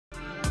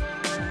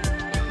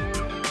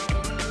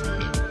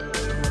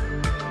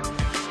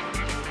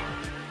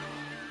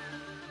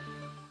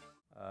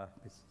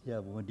Yeah,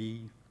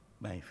 Modi,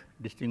 my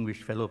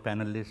distinguished fellow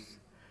panelists,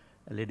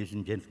 ladies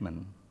and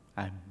gentlemen,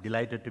 I'm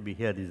delighted to be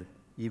here this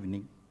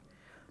evening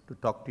to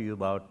talk to you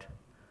about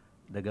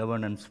the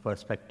governance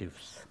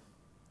perspectives.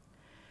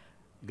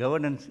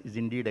 Governance is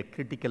indeed a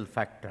critical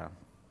factor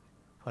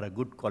for a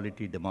good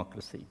quality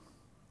democracy.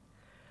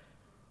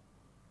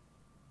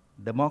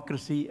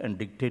 Democracy and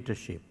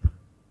dictatorship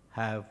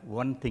have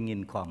one thing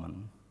in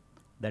common,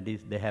 that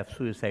is, they have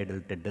suicidal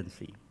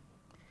tendency.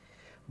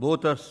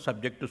 Both are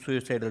subject to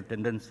suicidal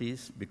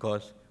tendencies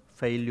because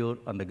failure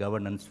on the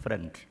governance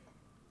front.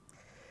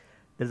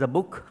 There's a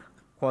book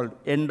called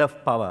End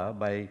of Power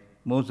by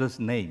Moses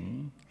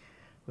Naim,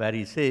 where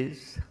he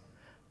says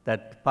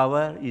that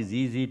power is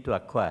easy to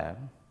acquire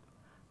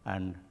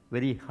and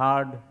very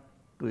hard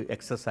to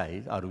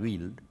exercise or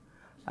wield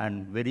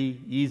and very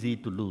easy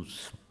to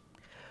lose.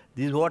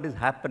 This is what is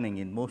happening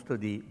in most of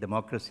the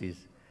democracies.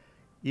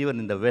 Even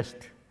in the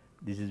West,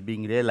 this is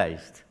being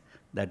realized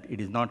that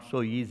it is not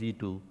so easy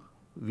to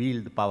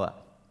wield power,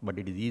 but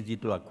it is easy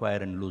to acquire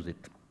and lose it.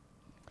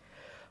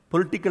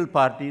 Political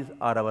parties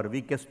are our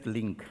weakest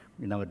link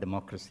in our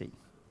democracy.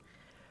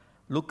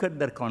 Look at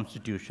their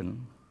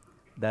constitution,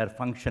 their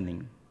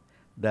functioning,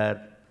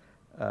 their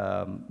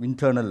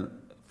internal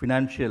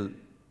financial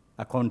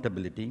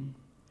accountability,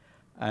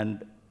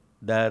 and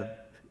their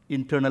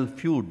internal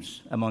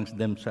feuds amongst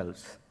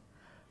themselves.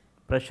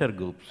 Pressure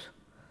groups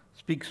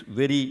speaks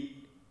very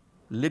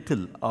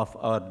little of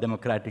our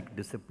democratic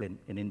discipline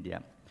in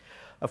India.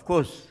 Of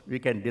course, we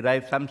can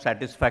derive some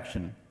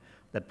satisfaction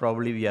that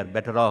probably we are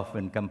better off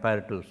when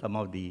compared to some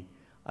of the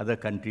other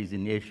countries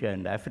in Asia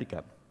and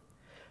Africa.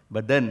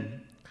 But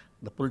then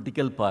the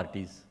political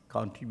parties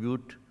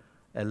contribute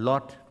a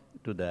lot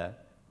to the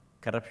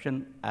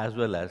corruption as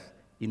well as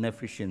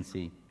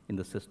inefficiency in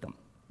the system.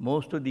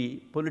 Most of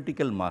the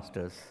political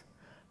masters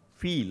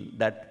feel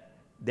that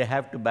they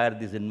have to bear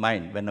this in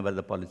mind whenever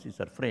the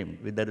policies are framed,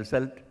 with the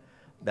result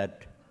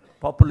that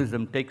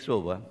populism takes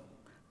over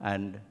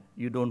and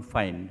you don't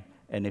find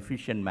an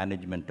efficient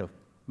management of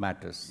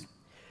matters.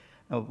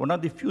 Now, one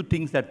of the few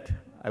things that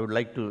I would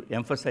like to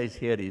emphasize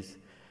here is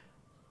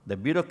the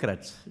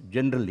bureaucrats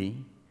generally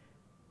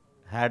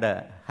had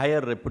a higher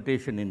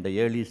reputation in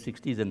the early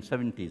 60s and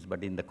 70s,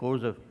 but in the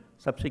course of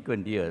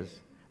subsequent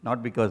years,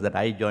 not because that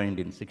I joined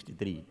in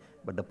 63,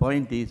 but the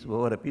point is,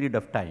 over a period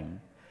of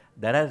time,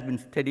 there has been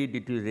steady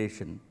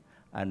deterioration,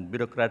 and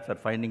bureaucrats are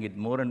finding it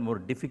more and more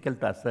difficult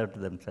to assert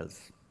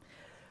themselves.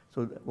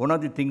 So one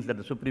of the things that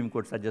the Supreme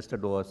Court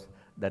suggested was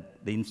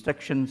that the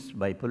instructions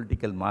by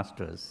political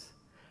masters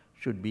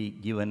should be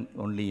given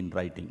only in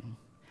writing.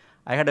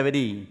 I had a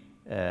very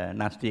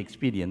nasty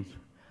experience.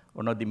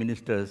 One of the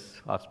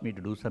ministers asked me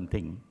to do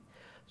something.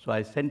 So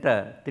I sent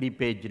a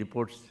 3-page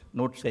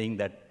note saying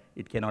that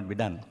it cannot be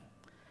done.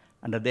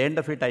 And at the end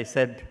of it, I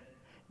said,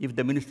 if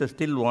the minister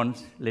still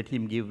wants, let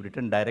him give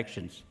written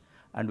directions,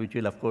 and which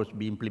will, of course,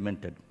 be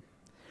implemented.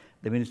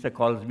 The minister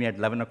calls me at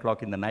 11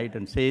 o'clock in the night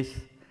and says,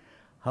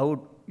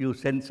 how you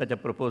send such a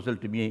proposal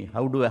to me?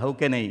 How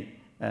can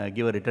I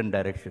give a written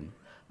direction?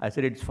 I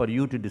said, it's for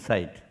you to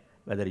decide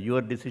whether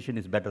your decision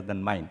is better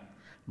than mine.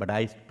 But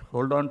I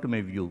hold on to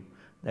my view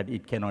that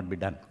it cannot be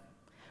done.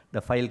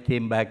 The file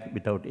came back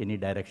without any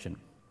direction.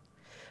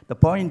 The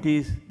point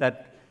is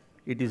that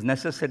it is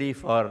necessary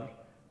for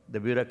the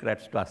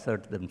bureaucrats to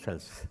assert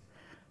themselves.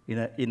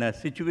 In a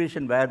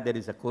situation where there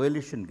is a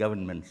coalition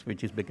government,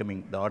 which is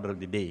becoming the order of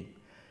the day,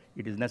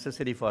 it is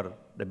necessary for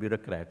the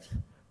bureaucrats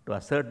to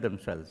assert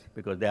themselves,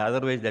 because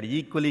otherwise they're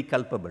equally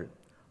culpable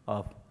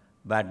of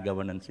bad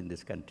governance in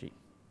this country.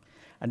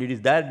 And it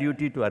is their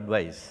duty to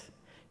advise.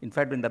 In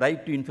fact, when the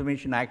Right to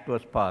Information Act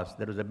was passed,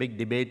 there was a big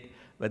debate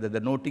whether the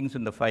notings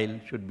in the file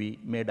should be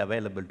made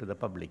available to the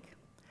public.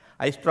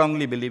 I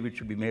strongly believe it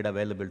should be made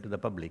available to the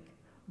public.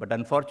 But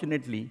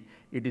unfortunately,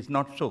 it is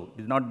not so.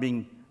 It is not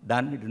being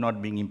done. It is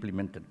not being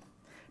implemented.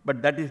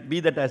 But be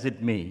that as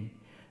it may,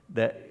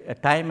 a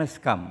time has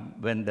come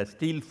when the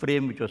steel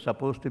frame which was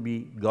supposed to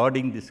be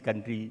guarding this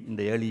country in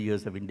the early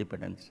years of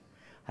independence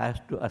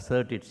has to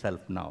assert itself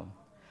now.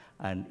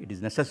 And it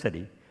is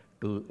necessary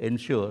to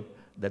ensure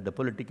that the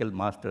political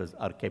masters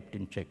are kept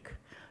in check.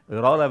 We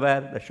are all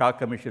aware the Shah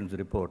Commission's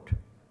report,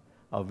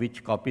 of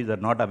which copies are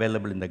not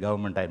available in the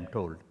government, I am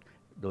told,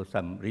 though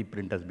some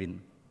reprint has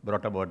been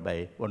brought about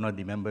by one of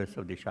the members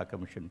of the Shah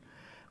Commission,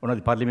 one of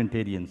the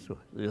parliamentarians who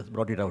has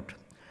brought it out.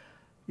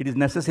 It is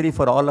necessary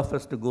for all of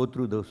us to go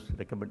through those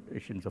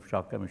recommendations of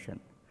Shah Commission,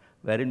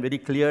 wherein very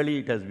clearly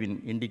it has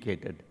been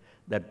indicated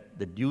that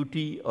the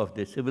duty of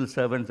the civil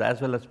servants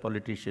as well as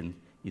politicians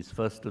is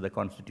first to the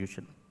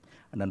Constitution.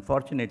 And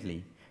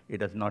unfortunately, it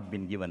has not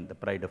been given the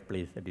pride of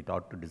place that it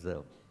ought to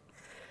deserve.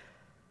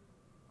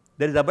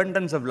 There is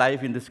abundance of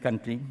life in this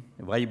country,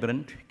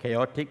 vibrant,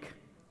 chaotic,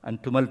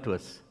 and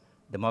tumultuous.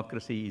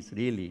 Democracy is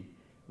really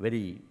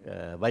very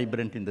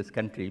vibrant in this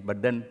country,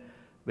 but then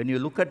when you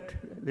look at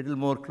a little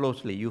more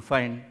closely, you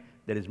find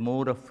there is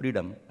more of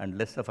freedom and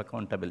less of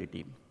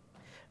accountability.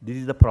 This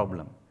is the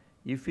problem.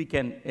 If we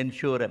can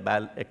ensure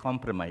a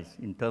compromise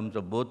in terms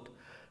of both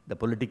the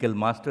political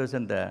masters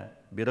and the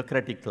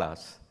bureaucratic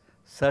class,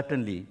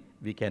 certainly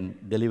we can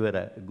deliver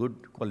a good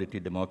quality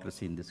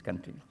democracy in this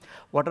country.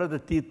 What are the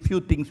few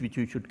things which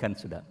we should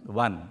consider?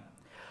 One,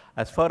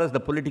 as far as the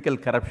political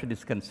corruption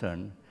is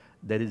concerned,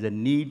 there is a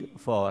need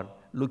for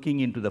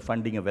looking into the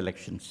funding of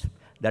elections.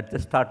 That's the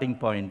starting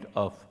point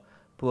of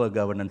poor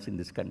governance in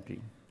this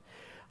country.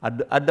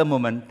 At the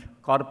moment,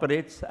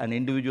 corporates and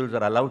individuals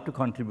are allowed to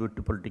contribute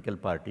to political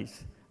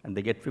parties, and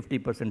they get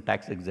 50%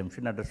 tax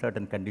exemption under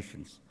certain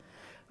conditions.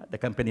 The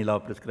company law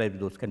prescribes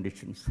those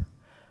conditions.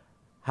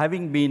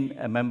 Having been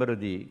a member of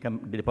the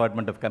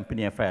Department of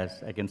Company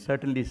Affairs, I can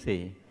certainly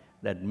say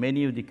that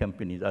many of the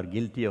companies are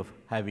guilty of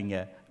having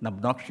an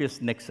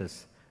obnoxious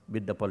nexus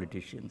with the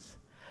politicians.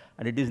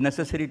 And it is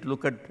necessary to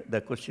look at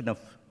the question of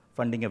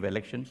funding of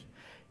elections.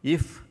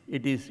 If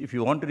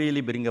you want to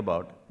really bring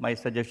about, my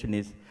suggestion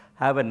is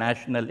have a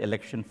national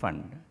election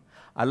fund.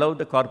 Allow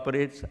the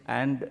corporates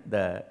and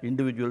the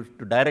individuals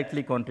to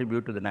directly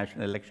contribute to the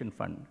national election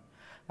fund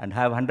and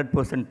have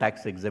 100%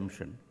 tax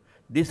exemption.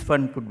 This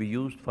fund could be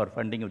used for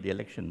funding of the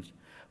elections,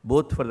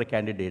 both for the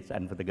candidates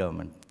and for the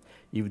government.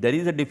 If there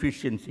is a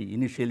deficiency,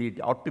 initially it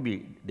ought to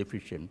be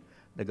deficient,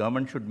 the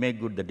government should make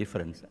good the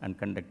difference and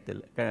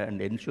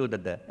and ensure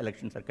that the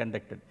elections are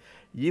conducted.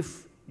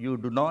 If you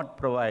do not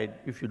provide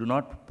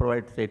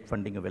state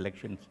funding of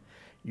elections,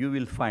 you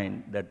will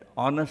find that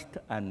honest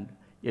and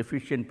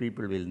efficient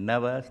people will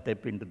never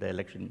step into the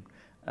election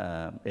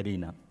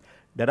arena.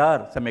 There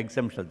are some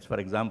exemptions. For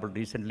example,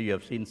 recently you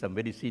have seen some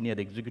very senior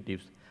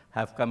executives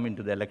have come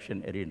into the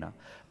election arena.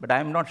 But I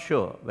am not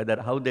sure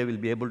how they will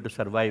be able to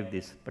survive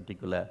this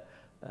particular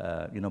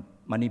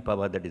money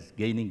power that is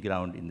gaining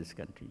ground in this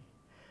country.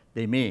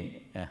 They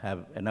may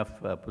have enough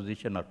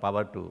position or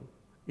power to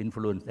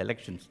influence the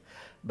elections,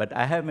 but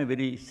I have my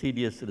very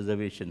serious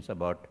reservations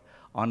about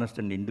honest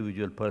and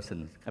individual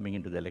persons coming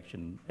into the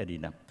election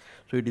arena.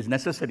 So it is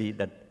necessary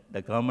that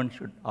the government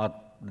should, or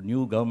the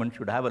new government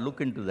should have a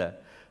look into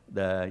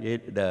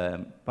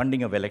the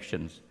funding of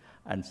elections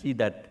and see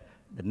that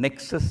the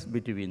nexus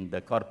between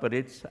the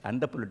corporates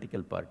and the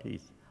political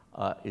parties,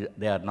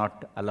 they are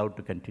not allowed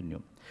to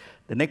continue.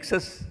 The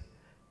nexus,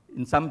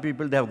 in some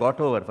people they have got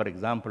over. For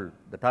example,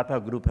 the Tata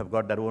Group have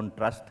got their own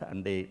trust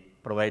and they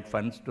provide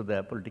funds to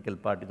the political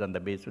parties on the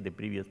basis of the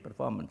previous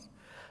performance.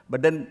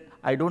 But then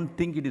I don't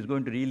think it is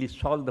going to really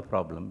solve the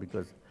problem,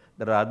 because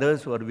there are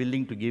others who are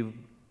willing to give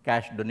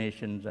cash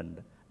donations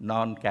and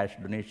non-cash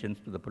donations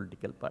to the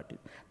political parties.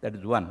 That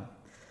is one.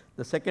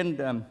 The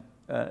second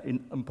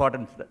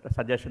important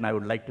suggestion I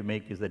would like to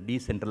make is the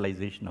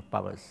decentralization of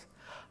powers.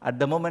 At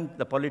the moment,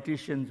 the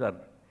politicians are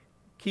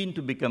keen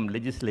to become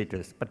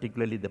legislators,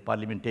 particularly the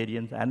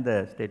parliamentarians and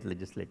the state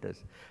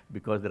legislators,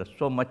 because there are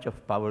so much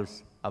of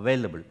powers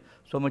available,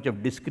 so much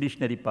of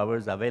discretionary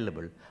powers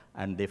available,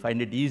 and they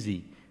find it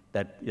easy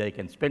that they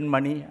can spend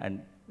money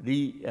and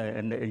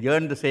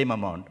earn the same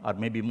amount or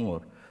maybe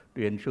more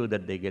to ensure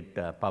that they get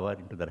power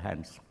into their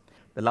hands.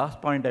 The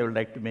last point I would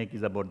like to make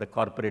is about the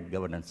corporate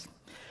governance.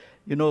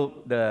 You know,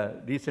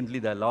 recently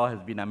the law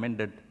has been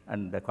amended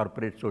and the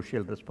corporate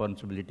social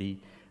responsibility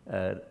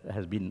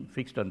has been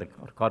fixed on the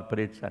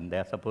corporates, and they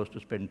are supposed to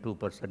spend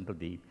 2% of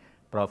the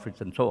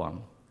profits and so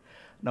on.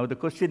 Now the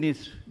question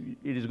is,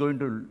 it is going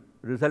to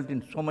result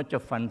in so much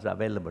of funds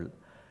available.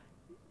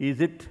 Is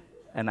it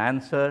an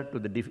answer to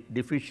the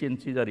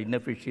deficiencies or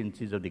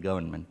inefficiencies of the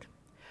government?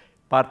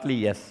 Partly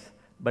yes,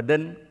 but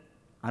then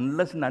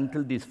unless and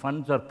until these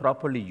funds are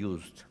properly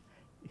used,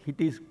 it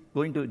is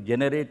going to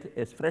generate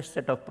a fresh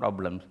set of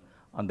problems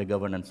on the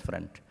governance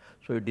front.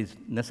 So it is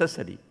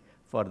necessary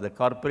for the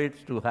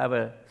corporates to have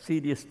a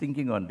serious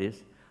thinking on this,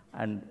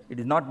 and it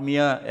is not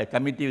mere a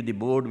committee of the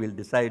board will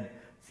decide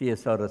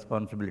CSR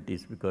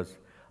responsibilities, because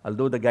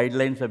although the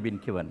guidelines have been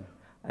given,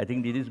 I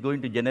think it is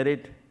going to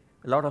generate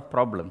a lot of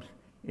problems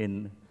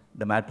in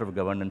the matter of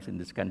governance in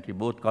this country,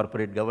 both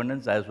corporate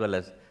governance as well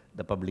as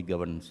the public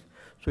governance.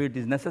 So it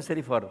is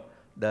necessary for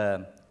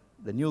the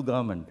new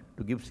government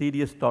to give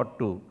serious thought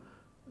to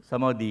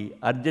some of the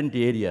urgent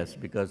areas,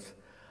 because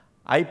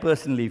I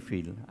personally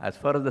feel, as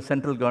far as the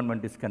central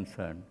government is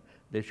concerned,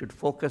 they should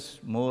focus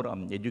more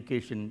on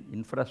education,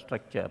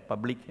 infrastructure,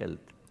 public health,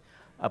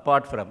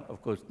 apart from,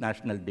 of course,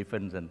 national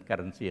defense and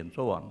currency and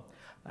so on.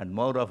 And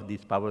more of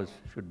these powers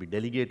should be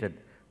delegated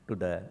to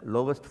the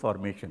lowest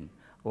formation.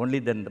 Only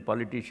then the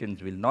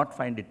politicians will not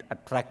find it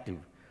attractive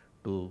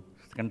to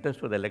contest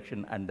for the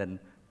election and then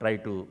try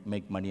to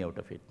make money out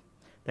of it.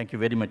 Thank you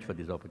very much for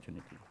this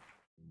opportunity.